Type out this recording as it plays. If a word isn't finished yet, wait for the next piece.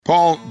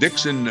Paul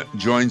Dixon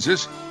joins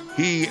us.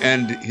 He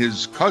and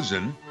his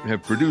cousin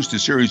have produced a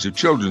series of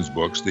children's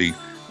books.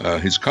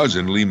 His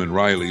cousin, Lehman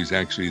Riley, is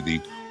actually the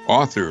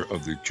author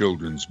of the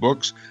children's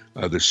books.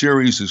 The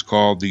series is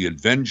called The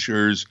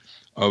Adventures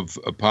of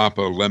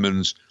Papa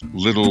Lemon's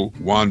Little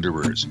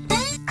Wanderers.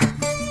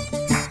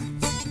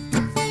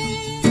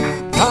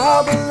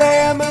 Papa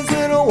Lemon's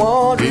Little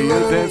Wanderers. The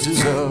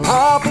Adventures of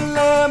Papa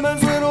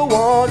Lemon's Little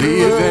Wanderers.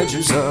 The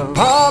Adventures of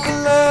Papa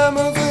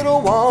Lemon's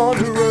Little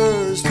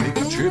Wanderers. Take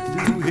a trip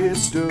through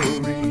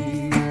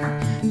history.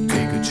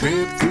 Take a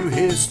trip through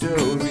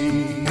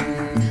history.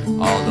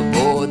 All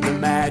aboard the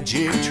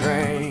magic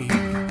train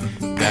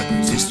that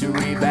brings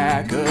history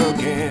back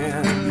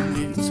again.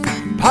 It's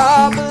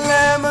Papa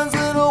Lemon's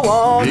Little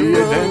Wanderers.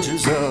 The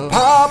Adventures of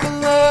Papa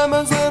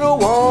Lemon's Little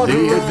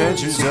Wanderers. The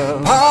Adventures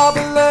of Papa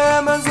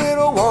Lemon's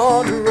Little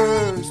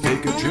Wanderers.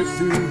 Take a trip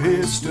through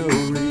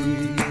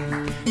history.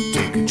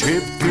 Take a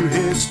trip through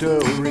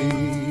history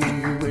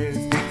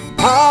with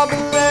Papa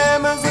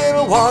Lemon's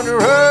Little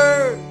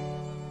Wanderers.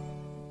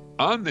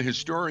 On the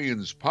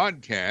Historians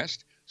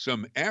Podcast,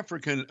 some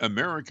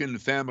African-American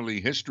family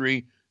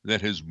history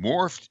that has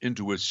morphed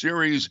into a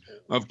series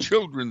of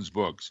children's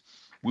books.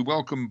 We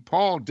welcome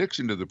Paul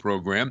Dixon to the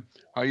program.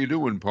 How you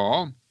doing,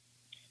 Paul?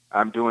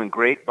 I'm doing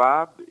great,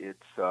 Bob. It's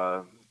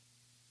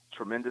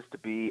tremendous to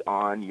be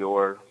on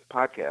your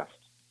podcast.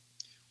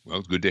 Well,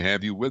 it's good to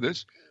have you with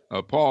us.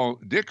 Paul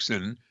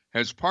Dixon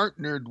has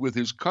partnered with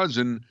his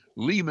cousin,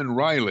 Lehman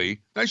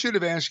Riley. I should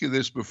have asked you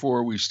this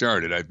before we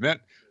started. I've met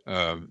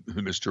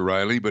Mr.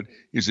 Riley, but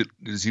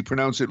does he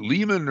pronounce it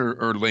Lehman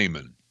or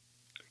Lehman?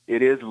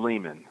 It is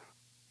Lehman.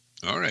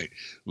 All right.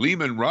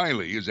 Lehman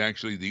Riley is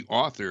actually the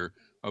author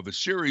of a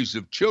series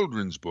of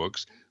children's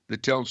books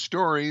that tell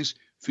stories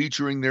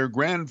featuring their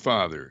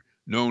grandfather,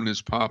 known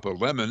as Papa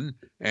Lemon,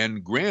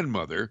 and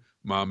grandmother,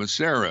 Mama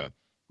Sarah.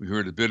 We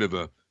heard a bit of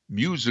a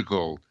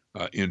musical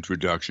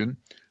introduction.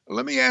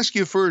 Let me ask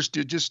you first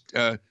to just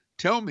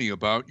tell me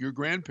about your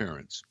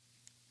grandparents.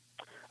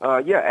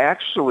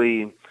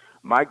 Actually,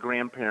 my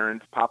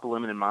grandparents, Papa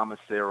Lemon and Mama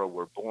Sarah,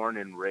 were born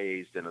and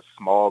raised in a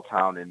small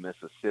town in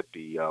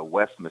Mississippi.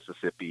 West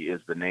Mississippi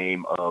is the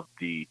name of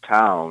the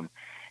town.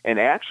 And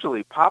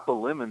actually, Papa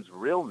Lemon's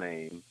real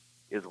name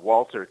is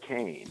Walter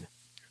Kane.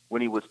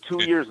 When he was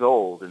 2 years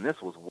old, and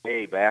this was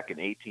way back in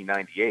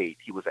 1898,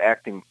 he was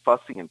acting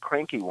fussy and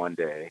cranky one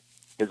day.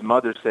 His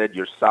mother said,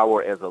 "You're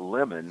sour as a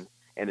lemon,"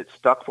 and it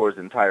stuck for his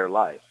entire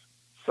life.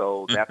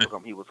 So that's how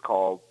he was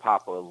called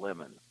Papa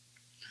Lemon.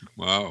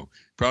 Wow.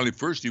 Probably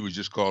first he was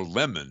just called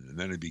Lemon, and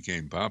then it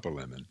became Papa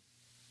Lemon.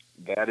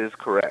 That is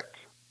correct.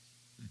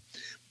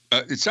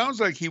 It sounds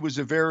like he was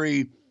a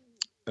very,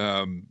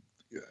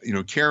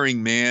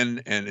 caring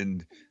man,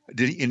 and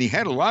he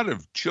had a lot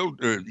of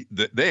children.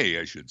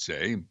 I should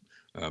say,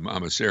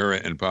 Mama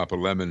Sarah and Papa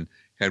Lemon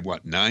had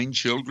 9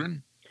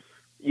 children?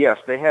 Yes,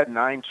 they had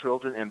 9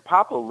 children, and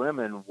Papa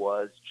Lemon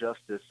was just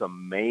this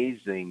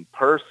amazing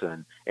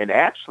person. And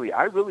actually,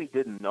 I really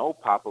didn't know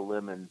Papa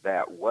Lemon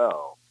that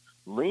well.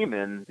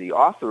 Lehman, the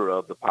author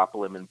of the Papa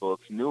Lemon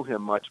books, knew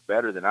him much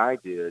better than I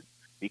did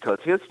because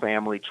his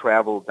family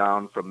traveled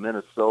down from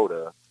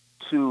Minnesota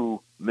to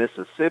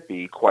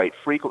Mississippi quite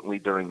frequently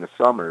during the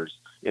summers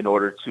in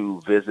order to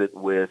visit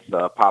with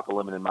Papa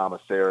Lemon and Mama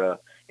Sarah.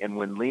 And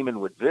when Lehman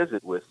would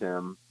visit with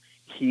him,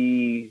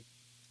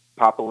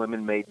 Papa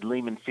Lemon made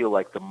Lehman feel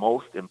like the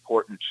most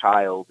important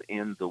child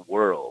in the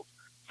world.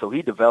 So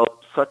he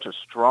developed such a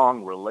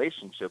strong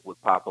relationship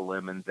with Papa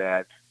Lemon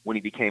that when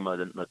he became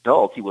an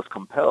adult, he was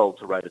compelled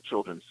to write a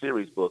children's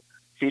series book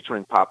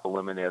featuring Papa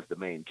Lemon as the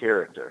main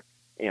character.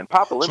 And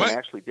Papa Lemon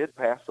actually did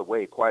pass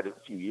away quite a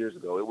few years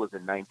ago. It was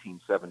in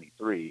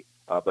 1973,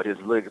 but his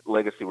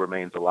legacy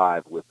remains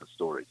alive with the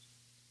stories.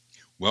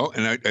 Well,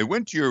 and I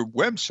went to your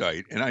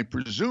website, and I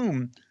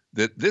presume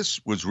that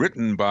this was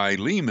written by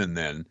Lehman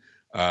then.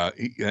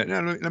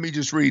 Let me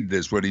just read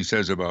this, what he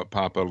says about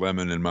Papa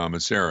Lemon and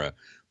Mama Sarah.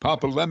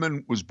 Papa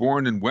Lemon was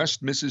born in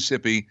West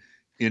Mississippi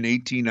in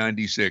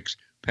 1896,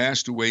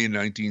 passed away in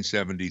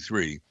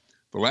 1973.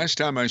 The last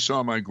time I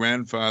saw my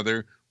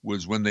grandfather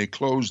was when they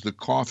closed the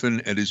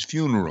coffin at his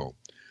funeral.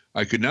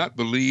 I could not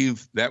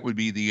believe that would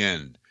be the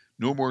end.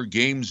 No more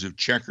games of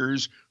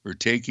checkers or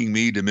taking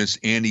me to Miss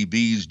Annie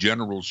B's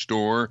general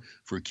store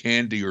for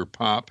candy or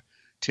pop.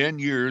 10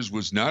 years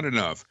was not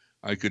enough.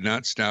 I could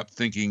not stop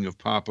thinking of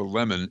Papa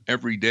Lemon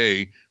every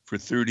day for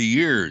 30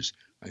 years.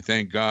 I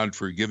thank God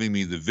for giving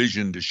me the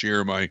vision to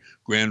share my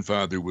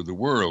grandfather with the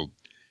world.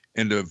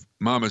 And of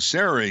Mama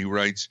Sarah, he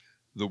writes,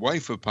 the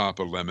wife of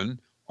Papa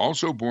Lemon,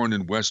 also born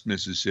in West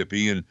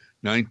Mississippi in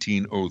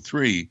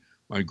 1903,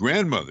 my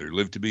grandmother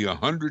lived to be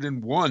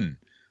 101.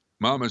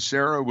 Mama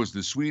Sarah was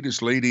the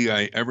sweetest lady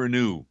I ever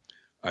knew.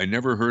 I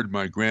never heard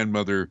my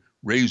grandmother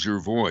raise her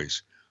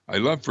voice. I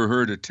love for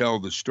her to tell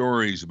the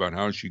stories about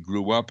how she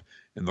grew up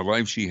and the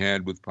life she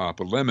had with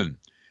Papa Lemon.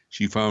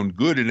 She found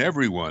good in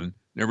everyone,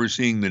 never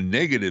seeing the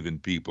negative in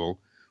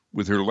people.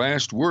 With her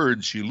last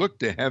words, she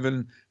looked to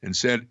heaven and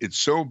said, "It's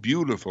so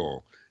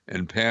beautiful,"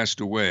 and passed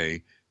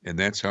away, and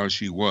that's how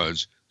she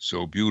was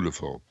so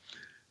beautiful.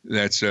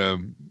 That's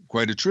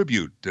quite a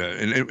tribute.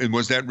 And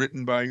was that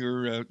written by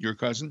your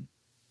cousin?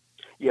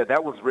 Yeah,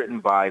 that was written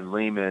by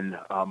Lehman.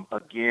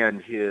 Again,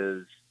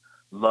 his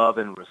love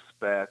and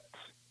respect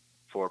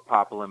for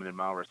Papa Lemon and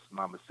Mama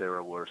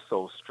Sarah were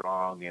so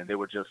strong, and they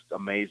were just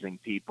amazing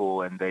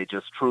people, and they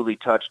just truly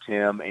touched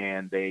him,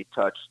 and they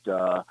touched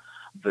the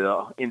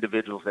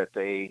individuals that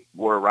they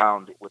were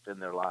around within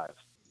their lives.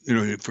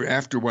 For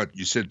after what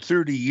you said,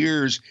 30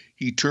 years,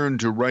 he turned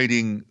to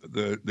writing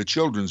the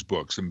children's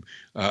books. And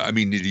I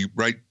mean, did he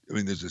write? I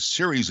mean, there's a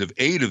series of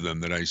 8 of them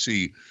that I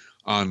see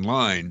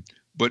online,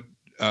 but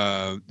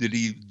did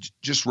he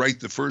just write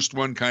the first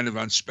one kind of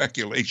on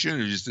speculation,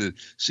 or just to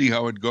see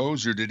how it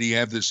goes, or did he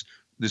have this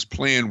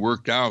plan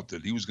worked out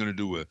that he was going to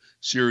do a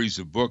series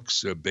of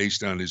books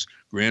based on his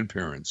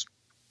grandparents?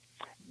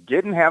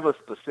 Didn't have a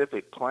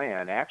specific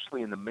plan.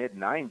 Actually, in the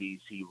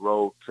mid-'90s, he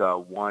wrote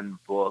one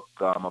book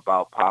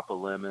about Papa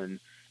Lemon,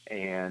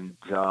 and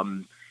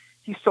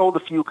he sold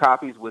a few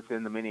copies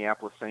within the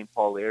Minneapolis-St.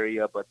 Paul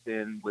area, but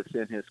then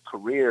within his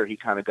career, he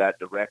kind of got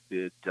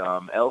directed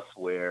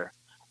elsewhere,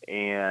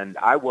 and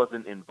I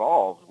wasn't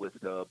involved with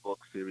the book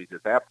series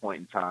at that point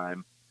in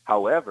time.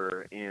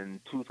 However, in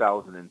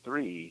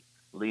 2003,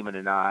 Lehman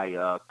and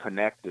I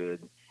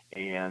connected,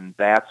 and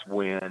that's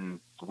when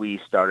we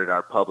started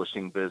our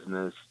publishing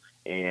business,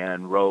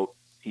 and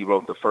he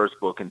wrote the first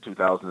book in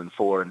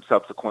 2004, and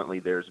subsequently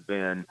there's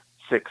been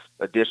 6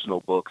 additional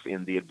books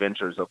in the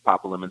Adventures of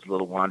Papa Lemon's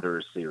Little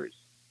Wanderers series.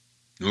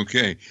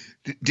 Okay.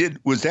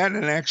 Was that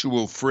an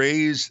actual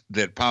phrase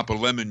that Papa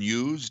Lemon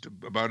used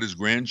about his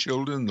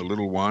grandchildren, the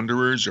Little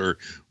Wanderers, or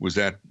was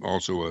that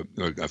also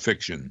a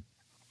fiction?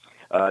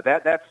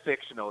 That's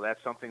fictional.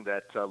 That's something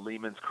that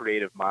Lehman's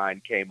creative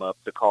mind came up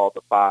to call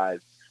the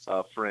 5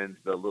 friends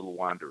the Little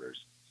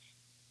Wanderers.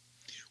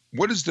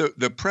 What is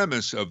the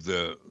premise of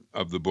the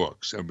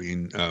books? I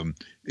mean,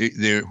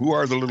 who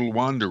are the Little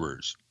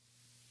Wanderers?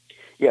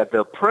 Yeah,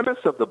 the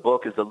premise of the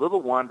book is the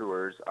Little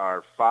Wanderers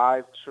are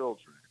 5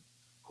 children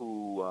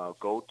who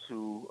go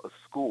to a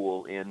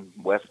school in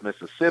West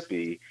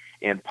Mississippi,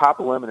 and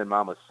Papa Lemon and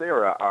Mama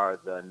Sarah are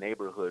the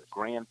neighborhood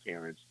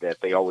grandparents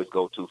that they always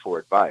go to for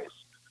advice.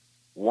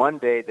 One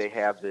day they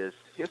have this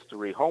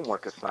history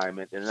homework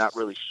assignment, and they're not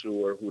really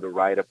sure who to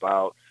write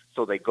about,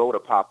 so they go to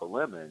Papa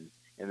Lemon,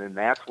 and then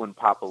that's when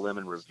Papa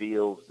Lemon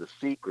reveals the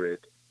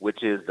secret,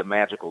 which is the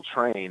magical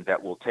train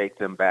that will take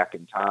them back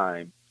in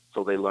time,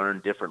 so they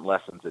learn different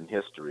lessons in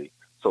history.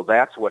 So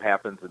that's what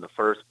happens in the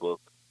first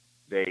book.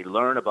 They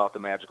learn about the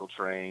magical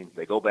train,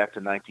 they go back to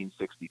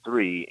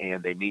 1963,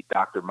 and they meet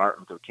Dr.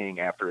 Martin Luther King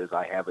after his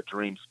I Have a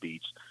Dream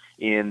speech.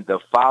 In the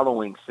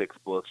following 6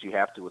 books, you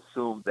have to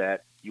assume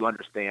that you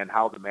understand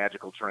how the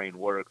magical train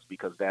works,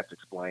 because that's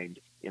explained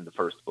in the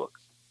first book.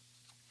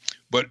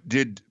 But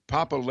did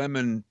Papa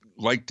Lemon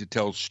like to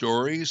tell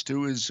stories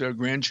to his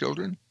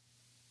grandchildren?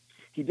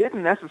 He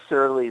didn't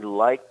necessarily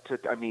like to.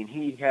 I mean,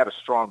 he had a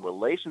strong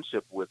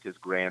relationship with his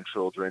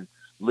grandchildren.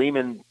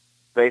 Lehman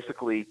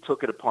basically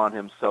took it upon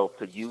himself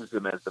to use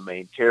them as the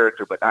main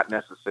character, but not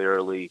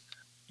necessarily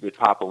did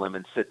Papa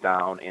Lemon sit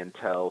down and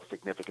tell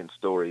significant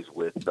stories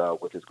with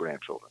his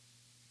grandchildren.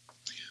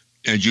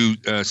 As you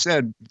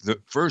said, the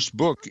first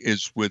book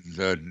is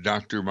with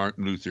Dr.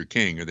 Martin Luther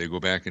King, or they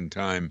go back in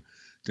time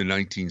to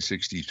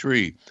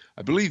 1963.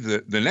 I believe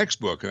the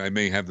next book, I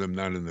may have them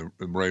not in the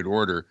right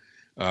order,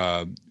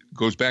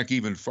 goes back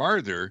even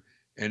farther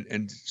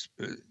and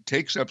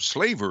takes up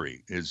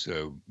slavery. Is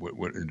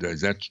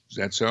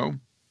that so?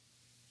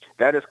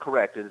 That is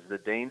correct. It is the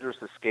dangerous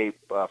escape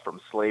from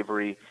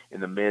slavery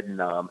in the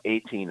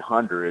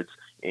mid-1800s,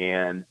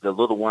 and the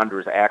Little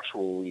Wanderers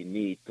actually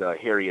meet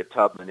Harriet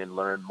Tubman and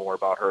learn more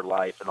about her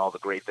life and all the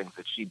great things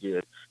that she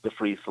did to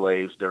free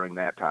slaves during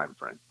that time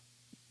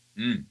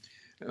frame.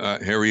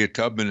 Harriet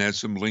Tubman has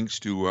some links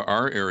to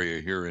our area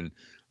here in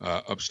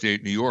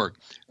upstate New York.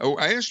 Oh,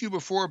 I asked you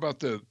before about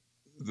the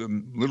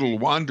Little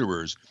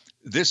Wanderers.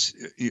 This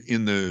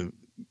in the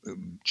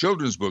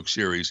children's book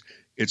series.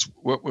 It's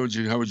how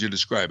would you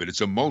describe it?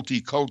 It's a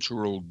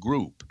multicultural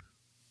group.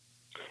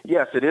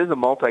 Yes, it is a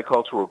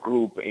multicultural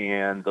group,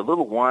 and the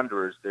Little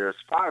Wanderers, there's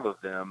 5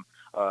 of them.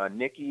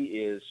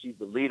 Nikki she's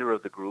the leader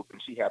of the group,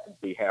 and she happens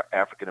to be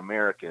African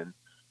American.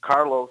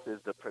 Carlos is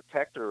the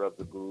protector of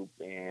the group,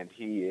 and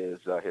he is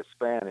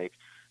Hispanic.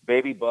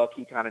 Baby Buck,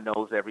 he kind of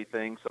knows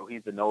everything, so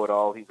he's the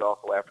know-it-all. He's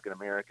also African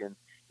American.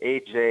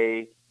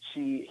 AJ,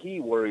 he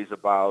worries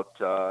about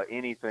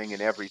anything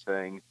and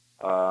everything.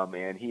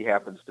 And he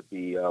happens to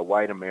be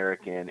white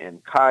American,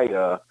 and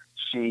Kaya,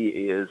 she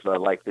is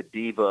like the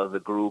diva of the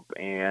group,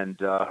 and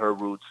her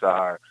roots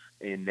are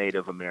in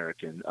Native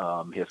American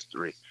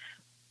history.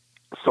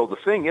 So the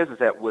thing is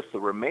that with the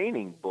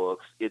remaining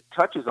books, it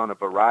touches on a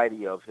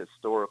variety of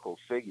historical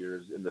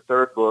figures. In the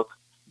 3rd book,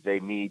 they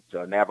meet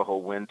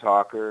Navajo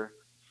Windtalker.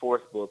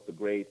 4th book, the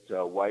great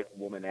white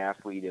woman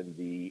athlete in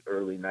the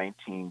early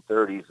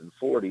 1930s and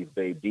 40s,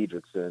 Babe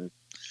Dixon.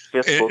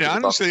 And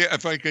honestly,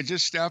 if I could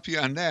just stop you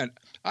on that,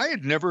 I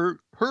had never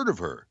heard of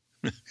her.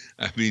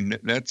 I mean,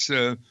 that's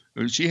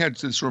she had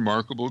this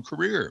remarkable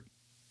career.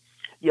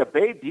 Yeah,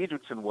 Babe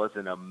Didrikson was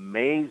an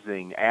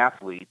amazing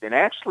athlete, and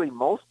actually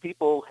most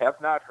people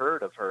have not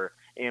heard of her.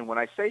 And when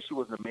I say she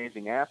was an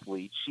amazing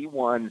athlete, she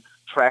won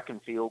track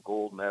and field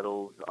gold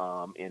medals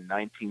in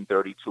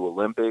 1932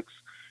 Olympics.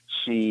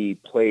 She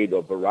played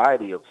a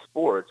variety of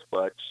sports,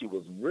 but she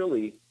was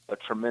really a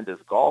tremendous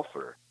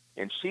golfer.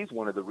 And she's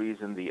one of the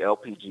reasons the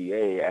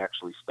LPGA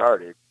actually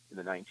started in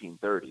the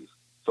 1930s.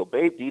 So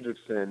Babe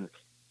Didrikson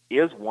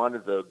is one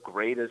of the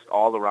greatest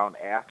all-around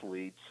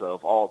athletes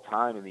of all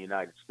time in the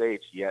United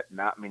States, yet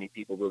not many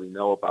people really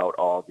know about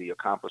all the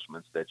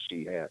accomplishments that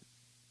she had.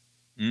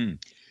 Mm.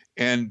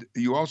 And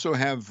you also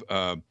have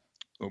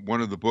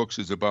one of the books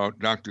is about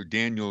Dr.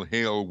 Daniel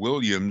Hale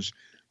Williams,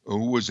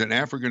 who was an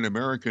African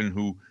American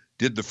who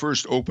did the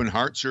first open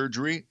heart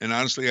surgery. And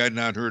honestly, I'd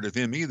not heard of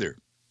him either.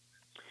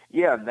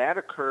 Yeah, and that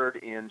occurred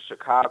in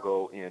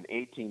Chicago in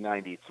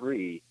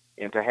 1893.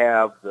 And to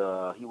have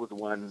he was the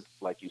one,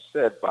 like you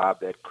said,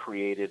 Bob, that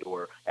created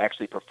or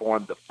actually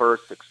performed the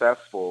first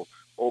successful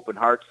open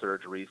heart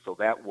surgery. So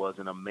that was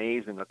an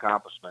amazing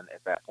accomplishment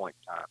at that point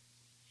in time.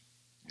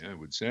 Yeah, I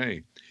would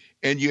say.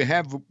 And you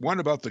have one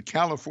about the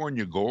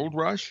California Gold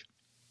Rush?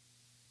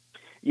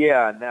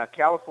 Yeah, now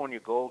California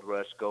Gold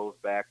Rush goes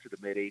back to the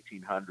mid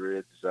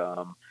 1800s.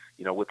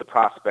 With the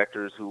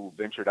prospectors who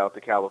ventured out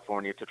to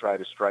California to try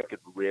to strike it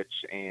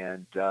rich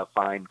and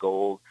find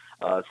gold.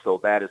 So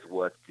that is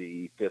what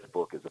the fifth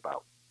book is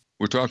about.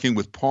 We're talking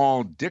with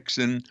Paul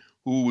Dixon,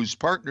 who was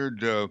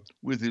partnered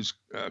with his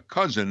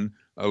cousin,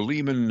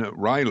 Lehman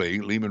Riley.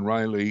 Lehman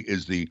Riley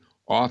is the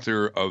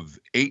author of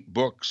 8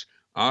 books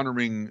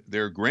honoring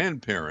their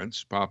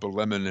grandparents, Papa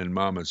Lemon and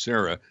Mama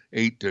Sarah,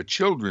 8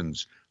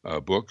 children's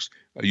books.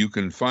 You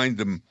can find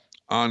them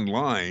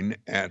online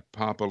at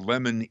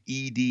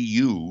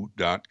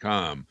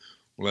papalemonedu.com.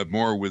 We'll have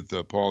more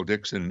with Paul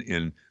Dixon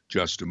in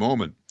just a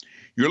moment.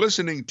 You're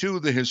listening to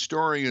the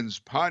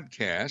Historians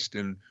Podcast,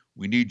 and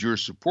we need your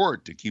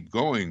support to keep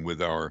going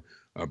with our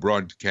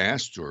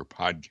broadcasts, or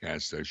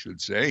podcasts, I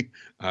should say,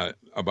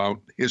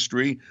 about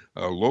history,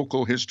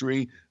 local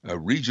history,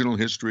 regional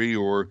history,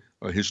 or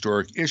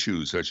historic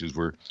issues such as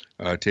we're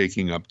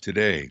taking up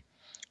today.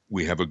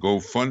 We have a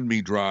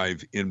GoFundMe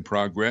drive in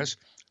progress.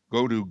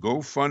 Go to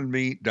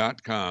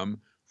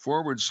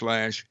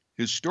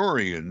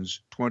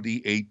gofundme.com/historians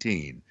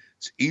 2018.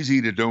 It's easy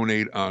to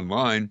donate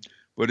online,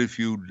 but if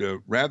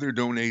you'd rather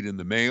donate in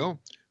the mail,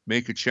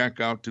 make a check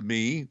out to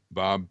me,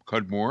 Bob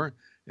Cudmore,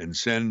 and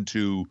send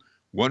to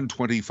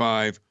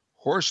 125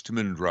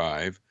 Horstman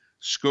Drive,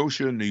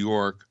 Scotia, New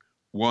York,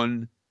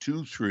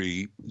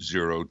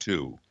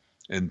 12302.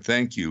 And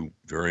thank you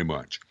very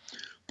much.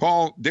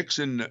 Paul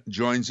Dixon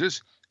joins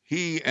us.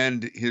 He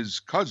and his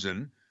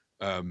cousin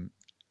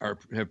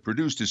have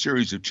produced a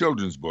series of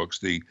children's books.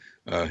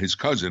 His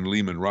cousin,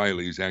 Lehman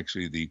Riley, is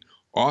actually the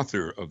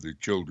author of the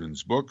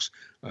children's books.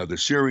 The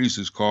series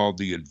is called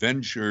The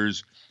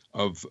Adventures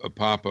of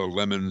Papa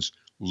Lemon's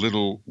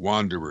Little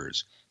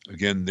Wanderers.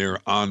 Again, they're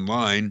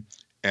online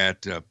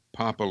at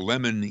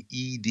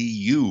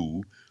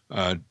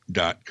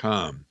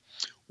papalemonedu.com.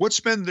 What's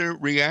been their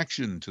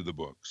reaction to the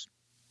books?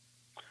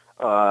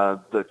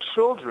 The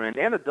children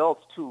and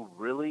adults, too,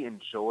 really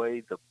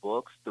enjoy the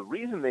books. The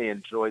reason they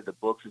enjoy the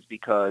books is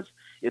because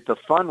it's a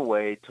fun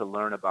way to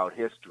learn about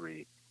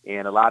history.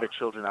 And a lot of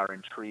children are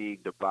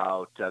intrigued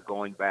about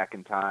going back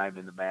in time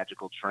in the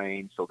magical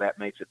train, so that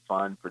makes it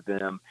fun for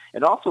them.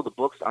 And also the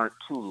books aren't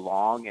too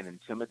long and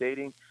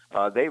intimidating.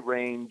 They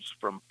range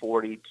from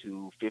 40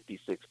 to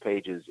 56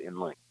 pages in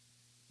length.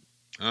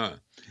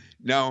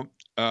 Now,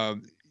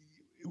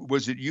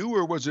 was it you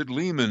or was it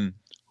Lehman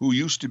who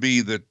used to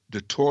be the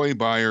toy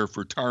buyer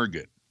for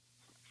Target?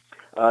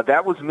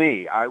 That was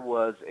me. I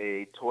was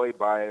a toy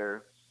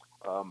buyer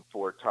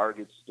for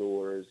Target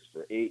stores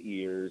for 8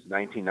 years,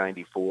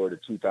 1994 to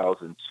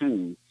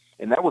 2002,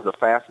 and that was a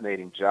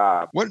fascinating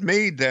job. What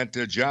made that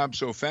job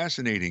so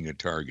fascinating at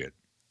Target?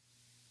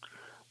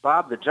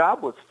 Bob, the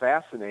job was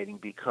fascinating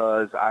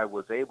because I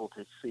was able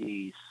to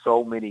see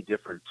so many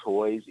different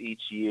toys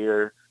each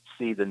year,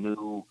 see the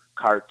new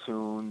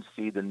cartoons,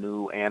 see the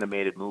new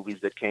animated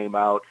movies that came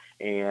out,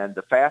 and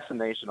the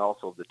fascination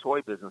also of the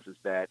toy business is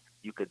that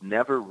you could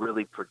never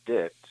really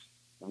predict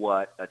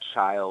what a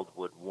child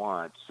would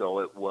want. So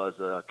it was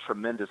a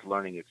tremendous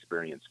learning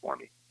experience for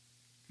me.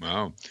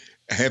 Wow.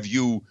 Have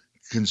you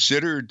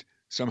considered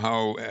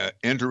somehow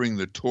entering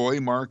the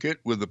toy market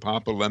with the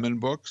Papa Lemon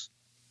books?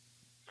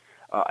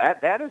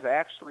 That is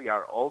actually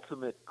our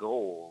ultimate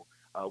goal.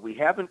 We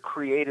haven't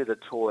created a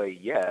toy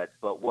yet,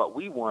 but what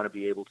we want to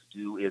be able to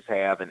do is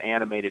have an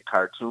animated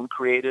cartoon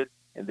created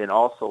and then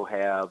also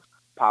have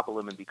Papa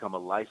Lemon become a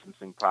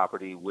licensing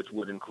property, which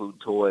would include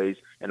toys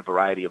and a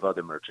variety of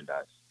other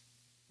merchandise.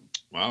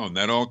 Wow, and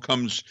that all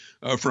comes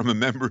from a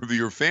member of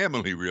your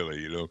family,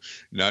 really.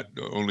 Not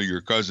only your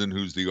cousin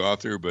who's the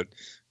author, but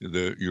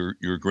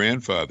your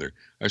grandfather.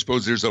 I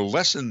suppose there's a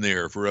lesson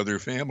there for other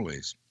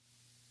families.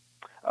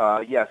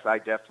 Yes, I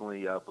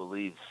definitely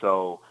believe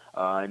so.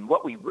 And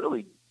what we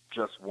really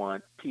just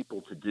want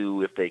people to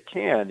do, if they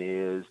can,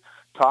 is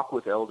talk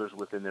with elders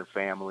within their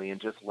family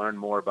and just learn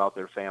more about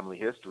their family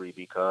history,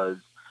 because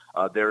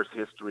there's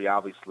history,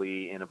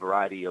 obviously, in a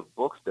variety of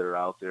books that are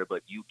out there,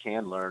 but you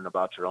can learn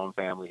about your own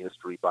family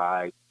history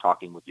by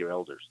talking with your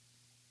elders.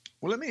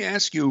 Well, let me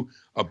ask you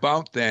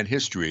about that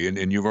history.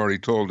 And you've already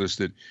told us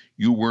that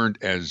you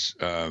weren't as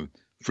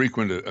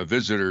frequent a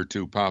visitor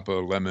to Papa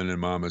Lemon and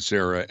Mama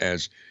Sarah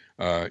as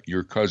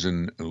your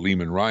cousin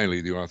Lehman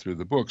Riley, the author of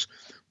the books.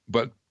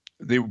 But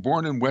they were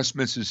born in West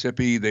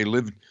Mississippi. They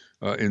lived,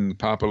 in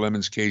Papa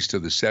Lemon's case, to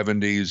the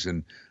 70s.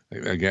 And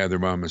I gather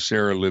Mama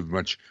Sarah lived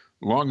much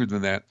longer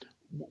than that.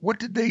 What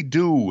did they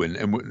do,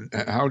 and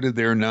how did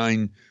their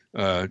 9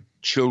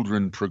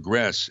 children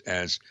progress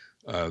as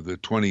the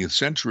 20th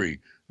century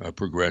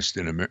progressed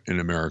in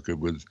America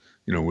with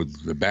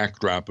the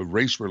backdrop of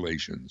race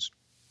relations?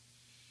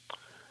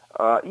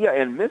 Yeah,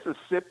 in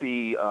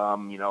Mississippi,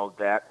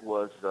 that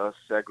was a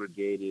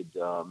segregated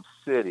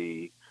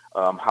city.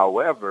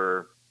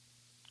 However,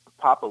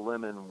 Papa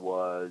Lemon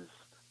was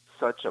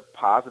such a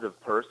positive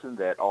person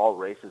that all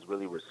races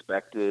really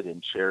respected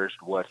and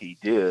cherished what he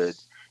did.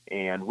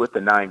 And with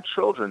the 9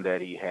 children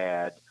that he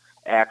had,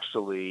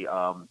 actually,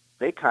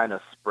 they kind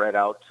of spread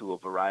out to a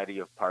variety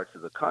of parts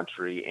of the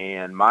country.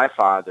 And my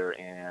father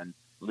and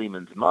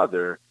Lehman's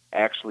mother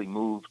actually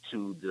moved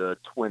to the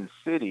Twin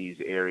Cities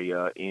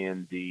area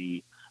in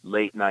the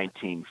late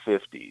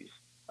 1950s.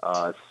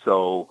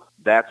 So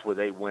that's where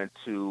they went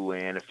to,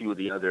 and a few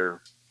of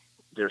their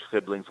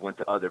siblings went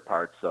to other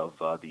parts of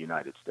the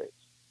United States.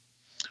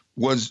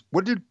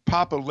 What did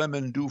Papa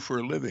Lemon do for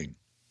a living?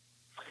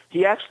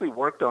 He actually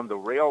worked on the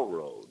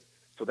railroad.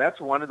 So that's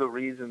one of the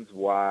reasons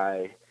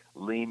why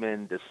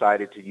Lehman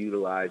decided to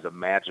utilize a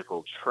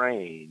magical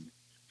train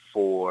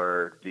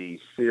for the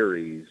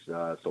series.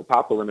 So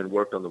Papa Lemon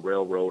worked on the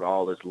railroad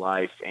all his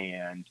life,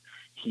 and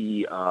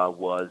he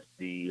was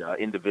the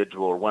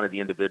individual, or one of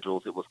the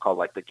individuals. It was called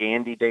like the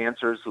Gandy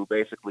dancers, who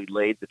basically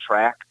laid the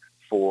track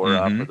for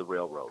the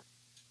railroad.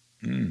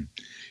 Mm.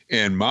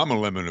 And Mama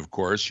Lemon, of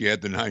course, she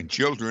had the 9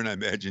 children. I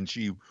imagine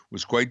she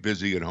was quite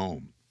busy at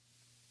home.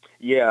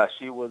 Yeah,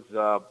 she was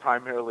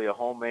primarily a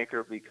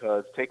homemaker,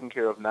 because taking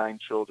care of 9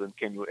 children,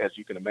 as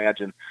you can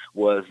imagine,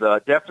 was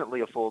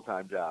definitely a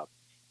full-time job.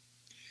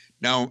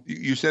 Now,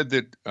 you said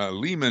that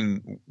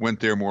Lehman went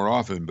there more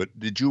often, but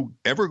did you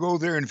ever go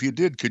there? And if you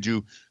did, could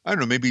you, I don't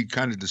know, maybe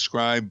kind of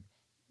describe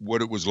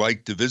what it was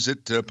like to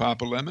visit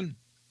Papa Lemon?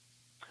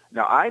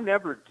 Now, I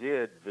never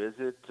did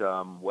visit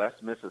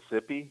West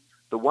Mississippi.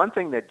 The one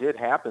thing that did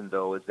happen,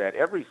 though, is that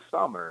every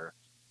summer,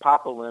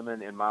 Papa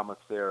Lemon and Mama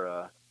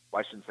Sarah, well,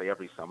 I shouldn't say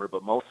every summer,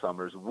 but most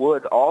summers,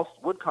 would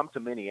come to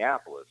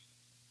Minneapolis.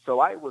 So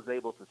I was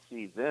able to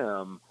see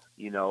them,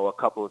 a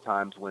couple of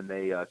times when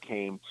they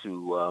came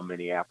to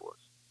Minneapolis.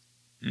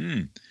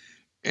 Mm.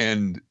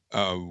 And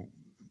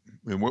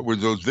what were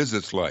those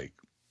visits like?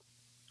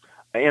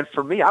 And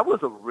for me, I was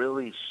a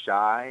really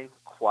shy,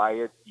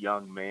 quiet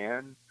young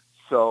man.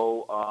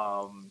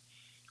 So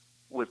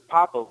with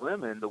Papa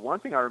Lemon, the one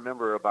thing I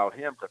remember about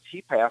him, because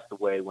he passed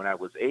away when I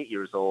was 8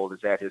 years old, is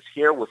that his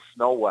hair was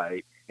snow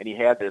white, and he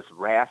had this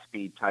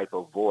raspy type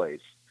of voice.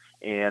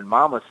 And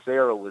Mama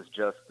Sarah was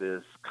just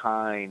this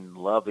kind,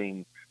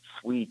 loving,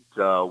 sweet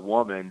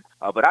woman.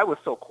 But I was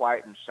so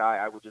quiet and shy,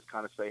 I would just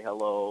kind of say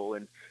hello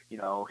and,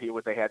 hear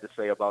what they had to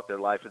say about their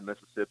life in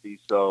Mississippi.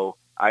 So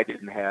I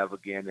didn't have,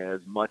 again, as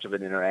much of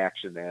an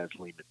interaction as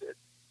Lehman did.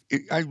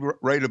 I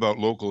write about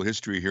local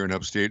history here in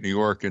upstate New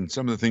York, and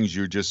some of the things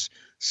you're just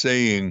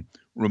saying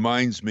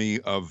reminds me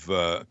of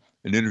an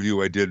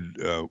interview I did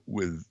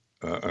with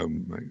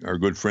our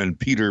good friend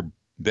Peter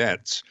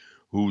Betts,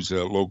 who's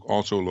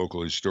also a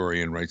local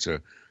historian, writes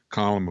a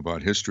column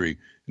about history.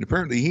 And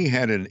apparently he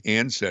had an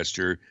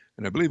ancestor,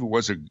 and I believe it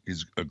was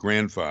a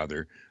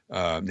grandfather,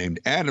 named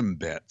Adam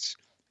Betts.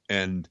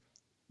 And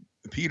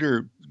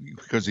Peter,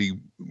 because he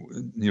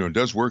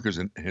does work as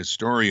a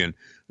historian,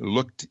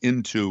 looked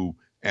into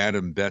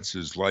Adam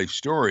Betts's life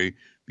story,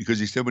 because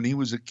he said when he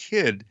was a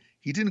kid,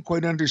 he didn't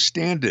quite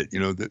understand it,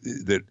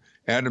 that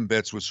Adam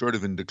Betts was sort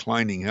of in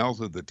declining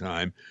health at the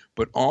time,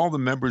 but all the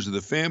members of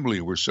the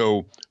family were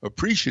so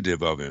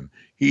appreciative of him.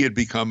 He had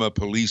become a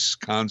police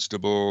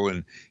constable,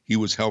 and he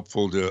was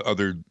helpful to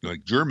other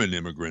like German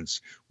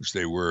immigrants, which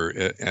they were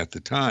at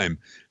the time.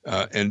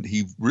 And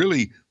he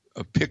really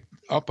picked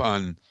up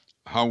on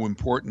how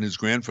important his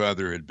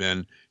grandfather had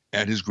been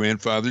at his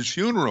grandfather's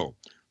funeral.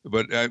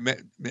 But I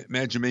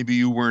imagine maybe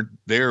you weren't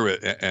there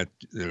at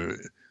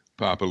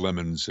Papa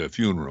Lemon's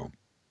funeral.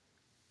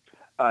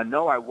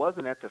 No, I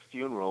wasn't at the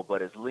funeral,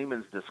 but as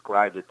Lehman's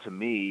described it to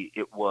me,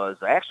 it was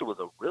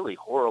a really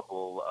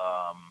horrible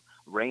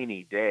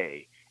rainy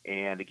day.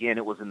 And again,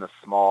 it was in the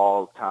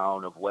small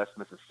town of West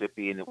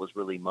Mississippi, and it was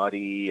really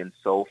muddy and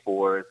so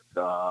forth,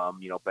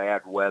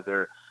 bad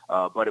weather.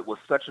 But it was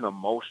such an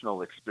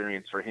emotional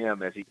experience for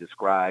him, as he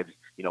describes,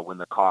 when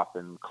the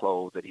coffin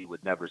closed, that he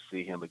would never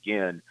see him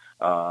again.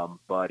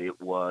 But it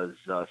was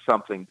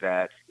something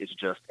that is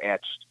just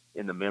etched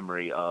in the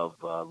memory of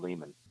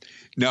Lehman.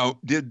 Now,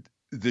 did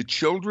the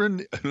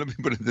children, let me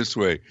put it this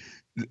way,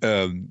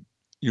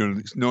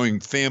 knowing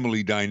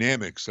family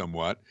dynamics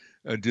somewhat,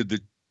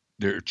 did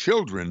their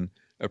children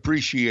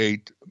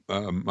appreciate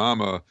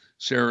Mama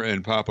Sarah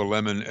and Papa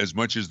Lemon as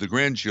much as the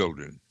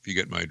grandchildren, if you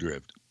get my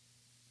drift?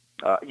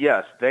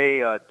 Yes, they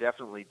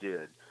definitely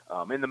did.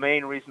 And the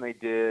main reason they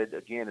did,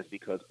 again, is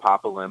because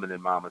Papa Lemon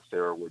and Mama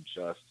Sarah were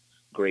just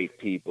great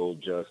people,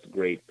 just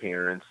great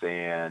parents.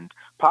 And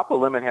Papa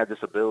Lemon had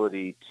this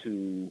ability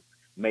to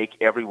make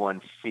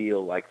everyone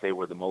feel like they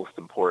were the most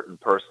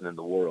important person in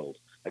the world.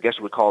 I guess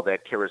you would call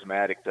that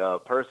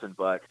charismatic person,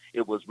 but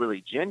it was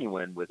really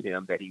genuine with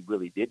him that he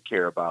really did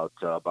care about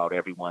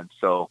everyone.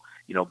 So,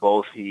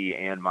 both he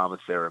and Mama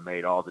Sarah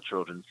made all the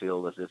children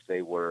feel as if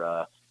they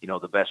were,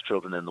 the best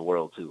children in the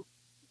world too.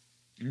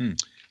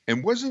 Mm.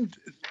 And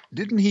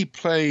didn't he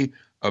play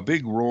a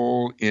big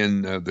role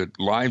in the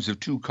lives of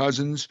two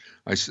cousins?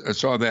 I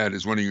saw that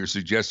as one of your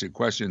suggested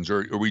questions,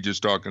 or are we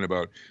just talking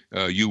about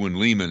you and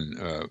Lehman,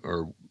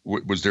 or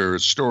was there a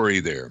story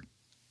there?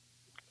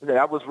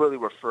 Yeah, I was really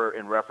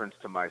in reference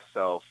to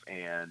myself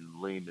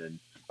and Lehman,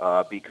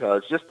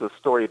 because just the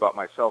story about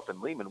myself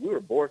and Lehman, we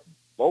were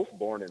both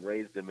born and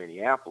raised in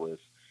Minneapolis.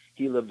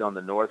 He lived on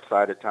the north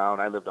side of town.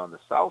 I lived on the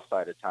south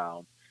side of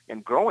town.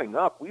 And growing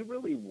up, we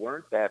really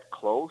weren't that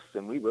close,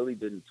 and we really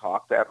didn't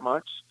talk that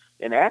much.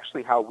 And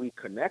actually how we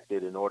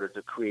connected in order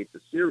to create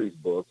the series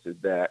books is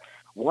that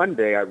one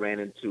day I ran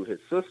into his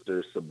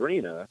sister,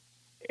 Sabrina,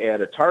 at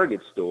a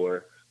Target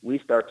store. We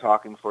start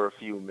talking for a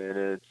few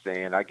minutes,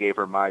 and I gave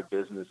her my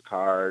business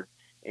card.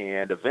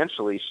 And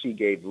eventually she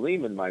gave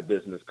Lehman my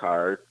business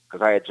card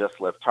because I had just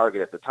left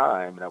Target at the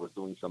time, and I was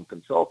doing some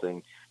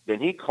consulting.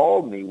 Then he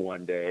called me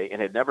one day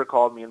and had never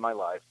called me in my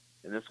life.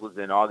 And this was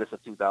in August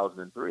of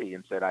 2003,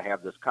 and said, I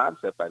have this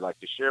concept I'd like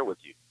to share with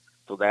you.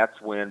 So that's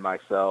when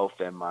myself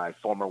and my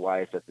former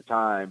wife at the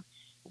time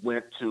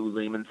went to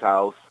Lehman's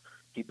house.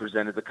 He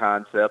presented the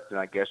concept, and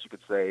I guess you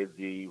could say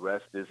the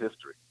rest is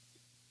history.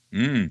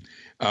 Mm.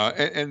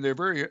 And they're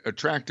very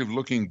attractive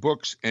looking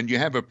books, and you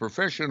have a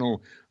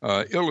professional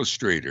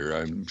illustrator.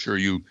 I'm sure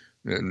you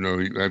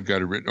know, I've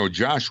got it written. Oh,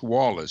 Josh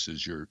Wallace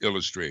is your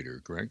illustrator,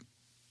 correct?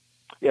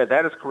 Yeah,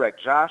 that is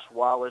correct. Josh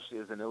Wallace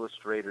is an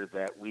illustrator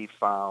that we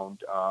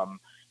found.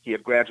 He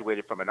had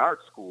graduated from an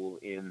art school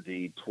in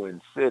the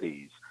Twin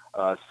Cities.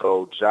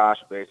 So Josh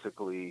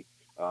basically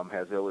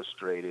has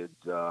illustrated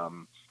a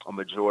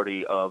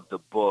majority of the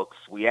books.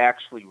 We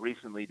actually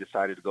recently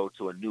decided to go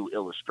to a new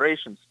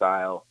illustration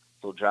style.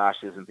 So Josh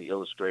isn't the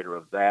illustrator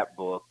of that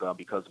book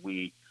because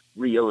we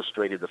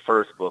re-illustrated the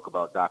first book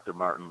about Dr.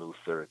 Martin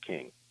Luther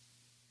King.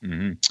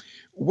 Mm-hmm.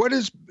 What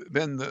has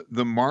been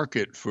the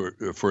market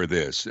for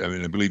this? I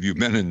mean, I believe you've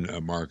been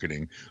in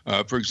marketing.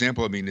 For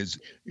example, I mean, is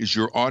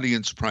your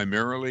audience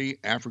primarily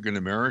African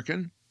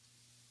American?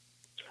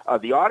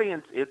 The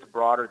audience, it's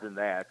broader than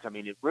that. I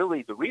mean,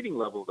 the reading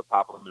level of the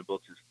Papa Lemon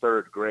books is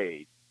third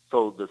grade.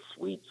 So the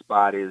sweet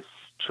spot is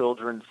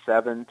children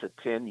 7 to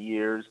 10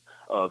 years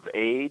of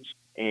age,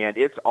 and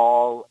it's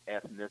all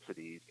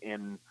ethnicities.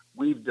 And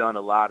we've done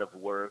a lot of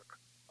work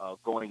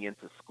going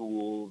into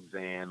schools,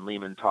 and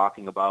Lehman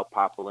talking about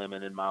Papa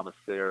Lemon and Mama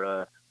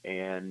Sarah,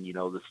 and,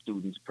 the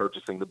students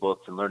purchasing the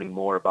books and learning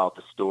more about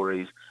the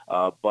stories.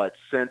 But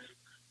since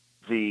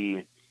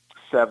the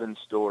 7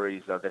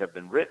 stories that have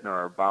been written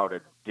are about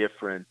a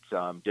different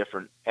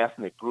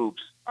ethnic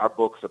groups, our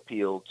books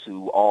appeal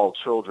to all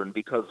children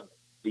because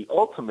the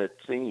ultimate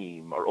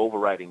theme or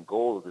overriding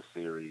goal of the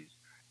series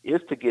is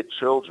to get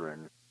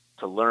children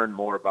to learn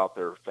more about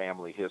their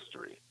family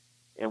history.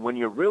 And when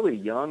you're really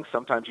young,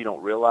 sometimes you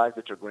don't realize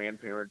that your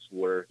grandparents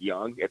were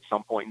young at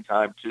some point in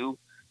time too.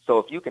 So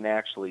if you can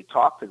actually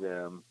talk to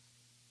them,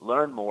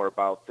 learn more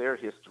about their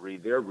history,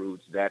 their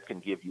roots, that can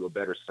give you a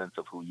better sense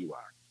of who you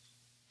are.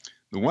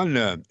 The one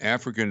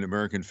African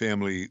American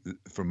family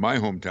from my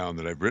hometown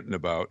that I've written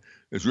about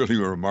is really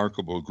a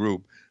remarkable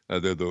group.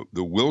 They're the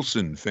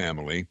Wilson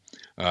family,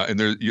 and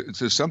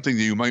it's something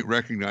that you might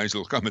recognize.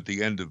 It'll come at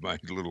the end of my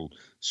little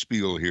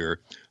spiel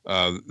here.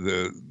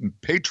 The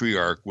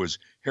patriarch was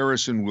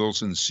Harrison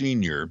Wilson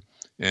Sr.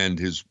 and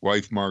his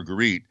wife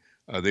Marguerite.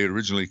 They had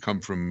originally come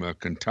from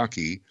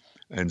Kentucky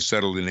and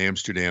settled in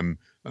Amsterdam,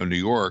 New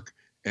York,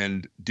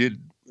 and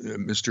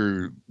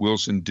Mr.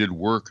 Wilson did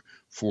work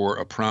for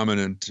a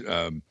prominent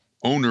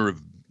owner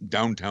of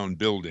downtown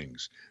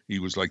buildings. He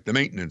was like the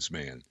maintenance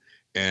man,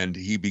 and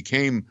he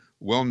became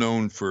well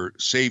known for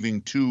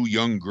saving 2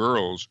 young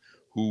girls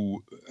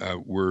who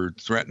were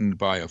threatened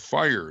by a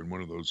fire in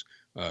one of those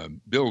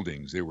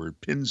buildings. They were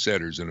pin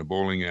setters in a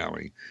bowling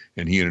alley,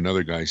 and he and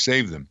another guy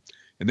saved them.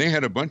 And they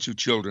had a bunch of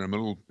children. I'm a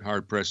little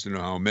hard pressed to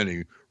know how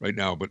many right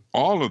now, but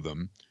all of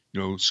them,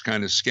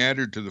 kind of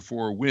scattered to the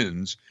 4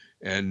 winds,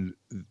 and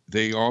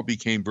they all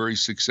became very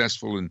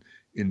successful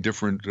in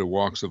different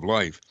walks of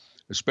life,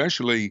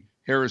 especially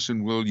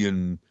Harrison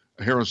Wilson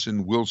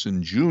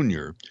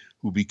Jr.,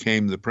 who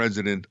became the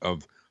president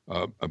of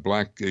a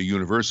black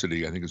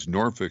university. I think it's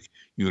Norfolk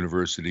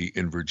University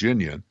in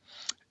Virginia.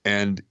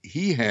 And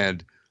he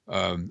had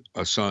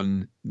a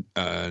son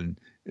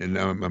and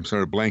I'm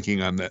sort of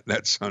blanking on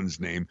that son's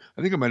name.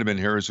 I think it might have been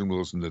Harrison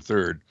Wilson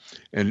III.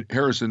 And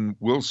Harrison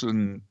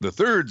Wilson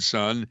III's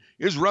son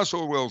is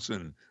Russell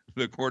Wilson,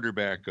 the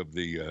quarterback of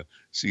the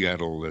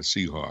Seattle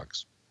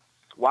Seahawks.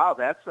 Wow,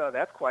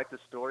 that's quite the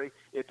story.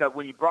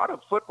 When you brought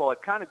up football,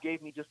 it kind of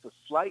gave me just a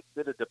slight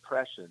bit of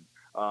depression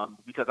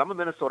because I'm a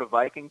Minnesota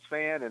Vikings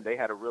fan, and they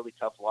had a really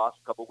tough loss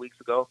a couple weeks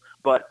ago.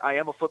 But I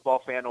am a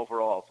football fan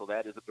overall, so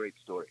that is a great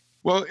story.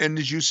 Well, and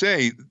as you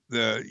say,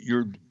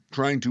 you're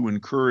trying to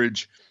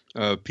encourage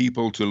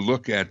people to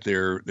look at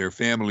their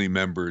family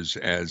members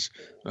as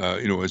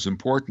as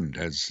important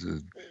as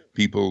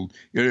people.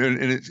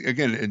 And it's,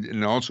 again,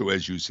 and also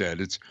as you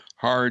said, it's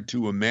hard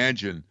to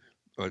imagine,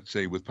 let's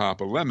say with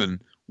Papa Lemon,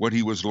 what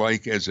he was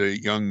like as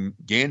a young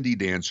gandy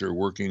dancer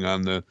working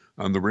on the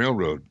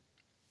railroad.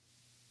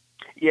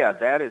 Yeah,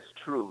 that is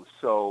true.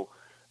 So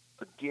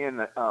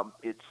again,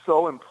 it's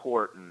so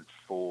important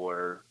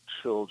for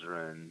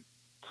children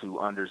to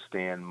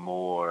understand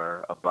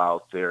more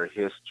about their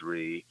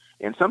history.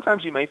 And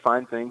sometimes you may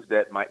find things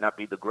that might not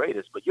be the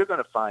greatest, but you're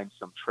going to find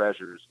some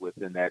treasures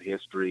within that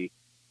history.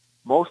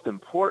 Most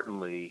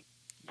importantly,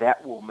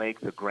 that will make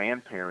the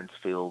grandparents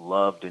feel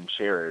loved and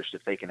cherished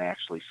if they can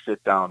actually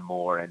sit down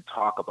more and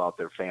talk about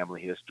their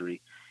family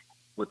history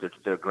with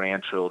their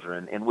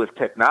grandchildren. And with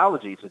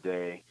technology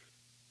today,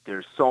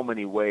 there's so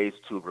many ways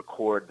to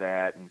record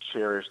that and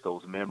cherish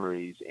those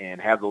memories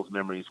and have those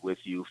memories with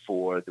you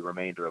for the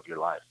remainder of your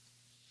life.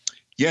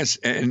 Yes,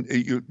 and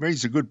you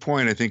raised a good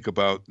point, I think,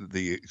 about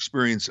the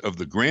experience of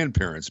the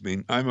grandparents. I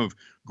mean, I'm of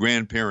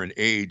grandparent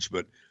age,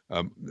 but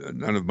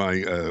none of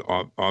my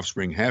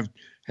offspring have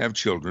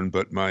children.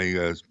 But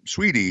my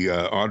sweetie,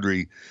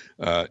 Audrey,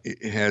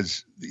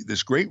 has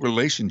this great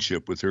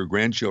relationship with her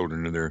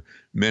grandchildren, and there are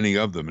many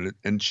of them.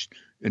 And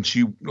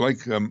she,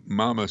 like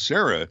Mama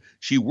Sarah,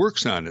 she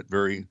works on it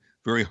very,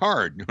 very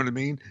hard. You know what I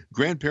mean?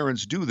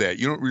 Grandparents do that.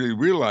 You don't really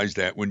realize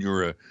that when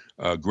you're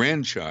a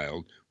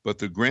grandchild, but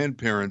the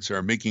grandparents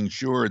are making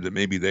sure that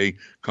maybe they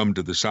come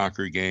to the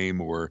soccer game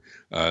or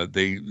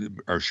they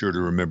are sure to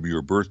remember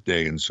your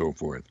birthday and so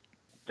forth.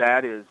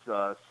 That is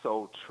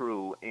so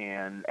true.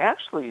 And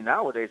actually,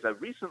 nowadays, I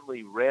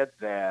recently read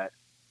that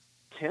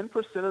 10%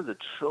 of the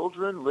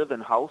children live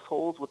in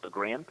households with a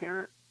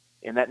grandparent,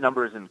 and that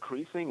number is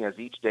increasing as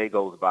each day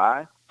goes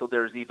by. So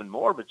there's even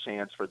more of a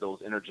chance for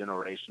those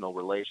intergenerational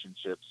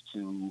relationships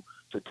to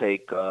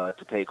take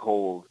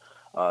hold.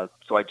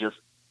 So I just,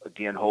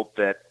 again, hope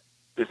that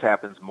this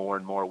happens more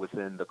and more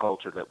within the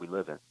culture that we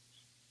live in.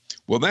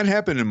 Well, that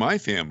happened in my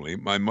family.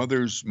 My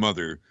mother's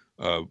mother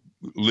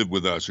lived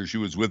with us, or she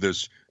was with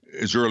us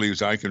as early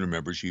as I can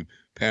remember. She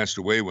passed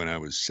away when I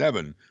was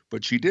 7,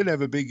 but she did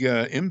have a big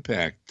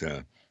impact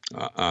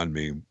on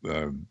me,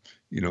 and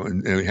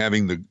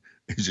having the,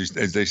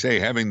 as they say,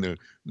 having the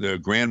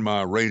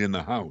grandma right in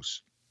the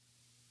house.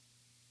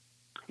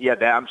 Yeah,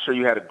 I'm sure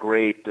you had a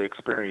great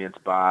experience,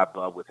 Bob,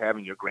 with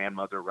having your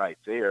grandmother right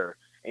there.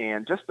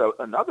 And just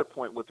another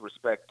point with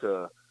respect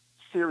to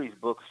series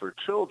books for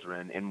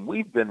children, and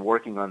we've been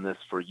working on this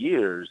for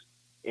years,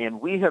 and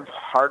we have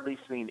hardly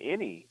seen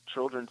any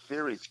children's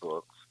series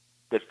books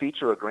that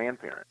feature a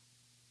grandparent.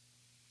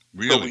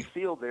 Really? So we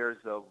feel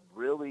there's a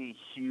really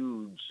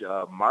huge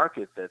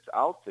market that's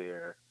out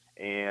there.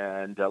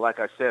 And like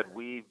I said,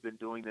 we've been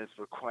doing this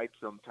for quite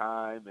some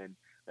time and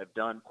have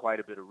done quite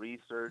a bit of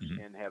research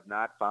and have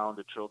not found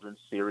a children's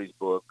series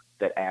book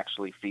that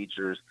actually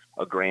features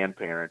a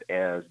grandparent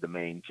as the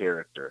main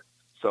character.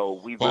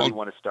 So we really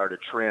want to start a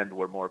trend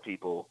where more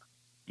people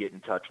get in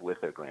touch with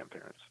their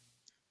grandparents.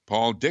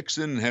 Paul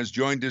Dixon has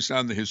joined us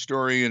on the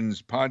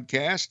Historians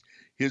podcast.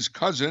 His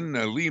cousin,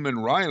 Lehman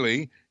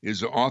Riley,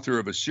 is the author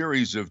of a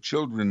series of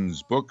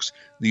children's books,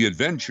 The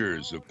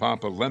Adventures of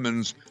Papa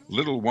Lemon's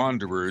Little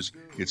Wanderers.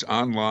 It's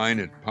online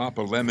at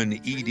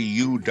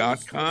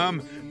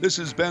papalemonedu.com. This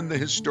has been the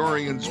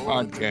Historians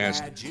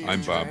podcast.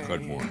 I'm Bob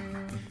Cudmore.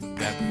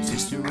 That brings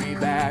history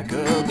back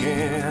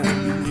again.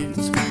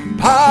 It's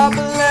Papa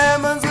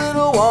Lemon's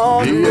Little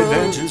Wanderers. The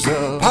Adventures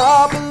of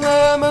Papa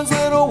Lemon's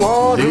Little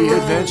Wanderers. The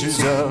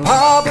Adventures of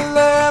Papa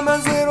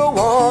Lemon's Little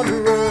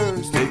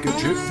Wanderers. Take a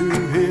trip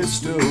through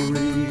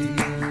history.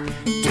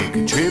 Take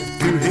a trip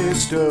through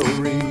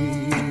history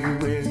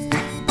with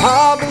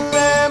Papa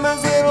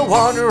Lemon's Little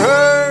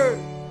Wanderers.